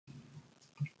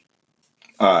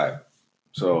All right.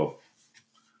 So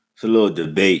it's a little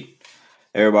debate.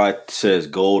 Everybody says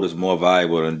gold is more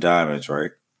valuable than diamonds, right?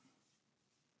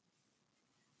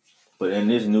 But in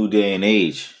this new day and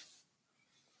age,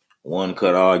 one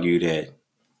could argue that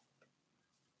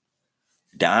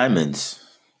diamonds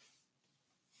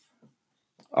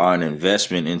are an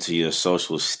investment into your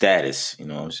social status. You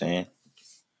know what I'm saying?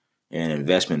 And an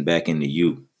investment back into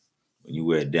you. When you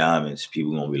wear diamonds,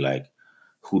 people gonna be like,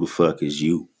 "Who the fuck is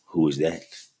you? Who is that?"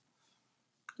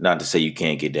 Not to say you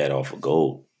can't get that off of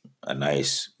gold. A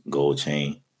nice gold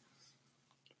chain,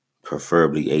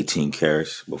 preferably 18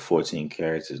 carats, but 14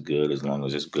 carats is good as long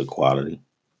as it's good quality.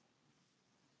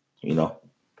 You know,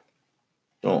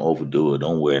 don't overdo it.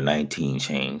 Don't wear 19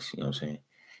 chains. You know what I'm saying?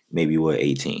 Maybe wear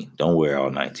 18. Don't wear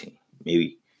all 19.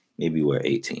 Maybe wear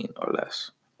 18 or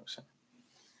less. You know what I'm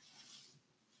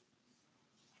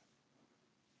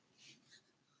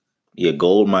Yeah,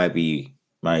 gold might be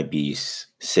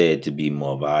said to be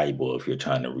more valuable if you're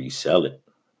trying to resell it.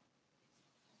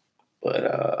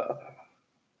 But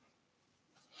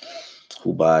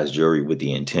who buys jewelry with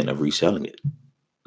the intent of reselling it?